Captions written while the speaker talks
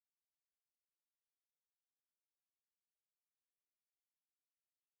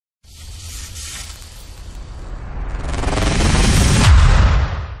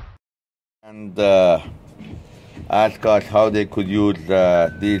and ask us how they could use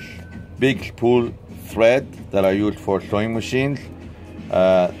these big spool thread that are used for sewing machines.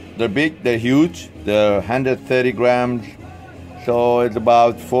 They're big, they're huge, they're 130 grams, so it's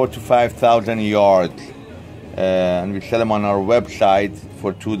about 4,000 to 5,000 yards. And we sell them on our website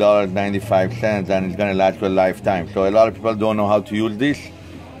for $2.95, and it's gonna last for a lifetime. So a lot of people don't know how to use this.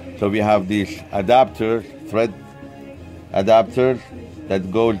 So we have these adapters, thread adapters, that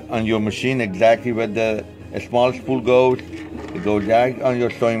goes on your machine exactly where the small spool goes. It goes right on your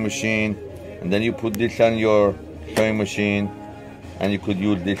sewing machine, and then you put this on your sewing machine, and you could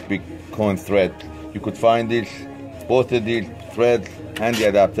use this big cone thread. You could find both of these threads and the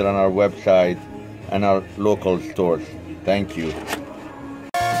adapter on our website and our local stores. Thank you.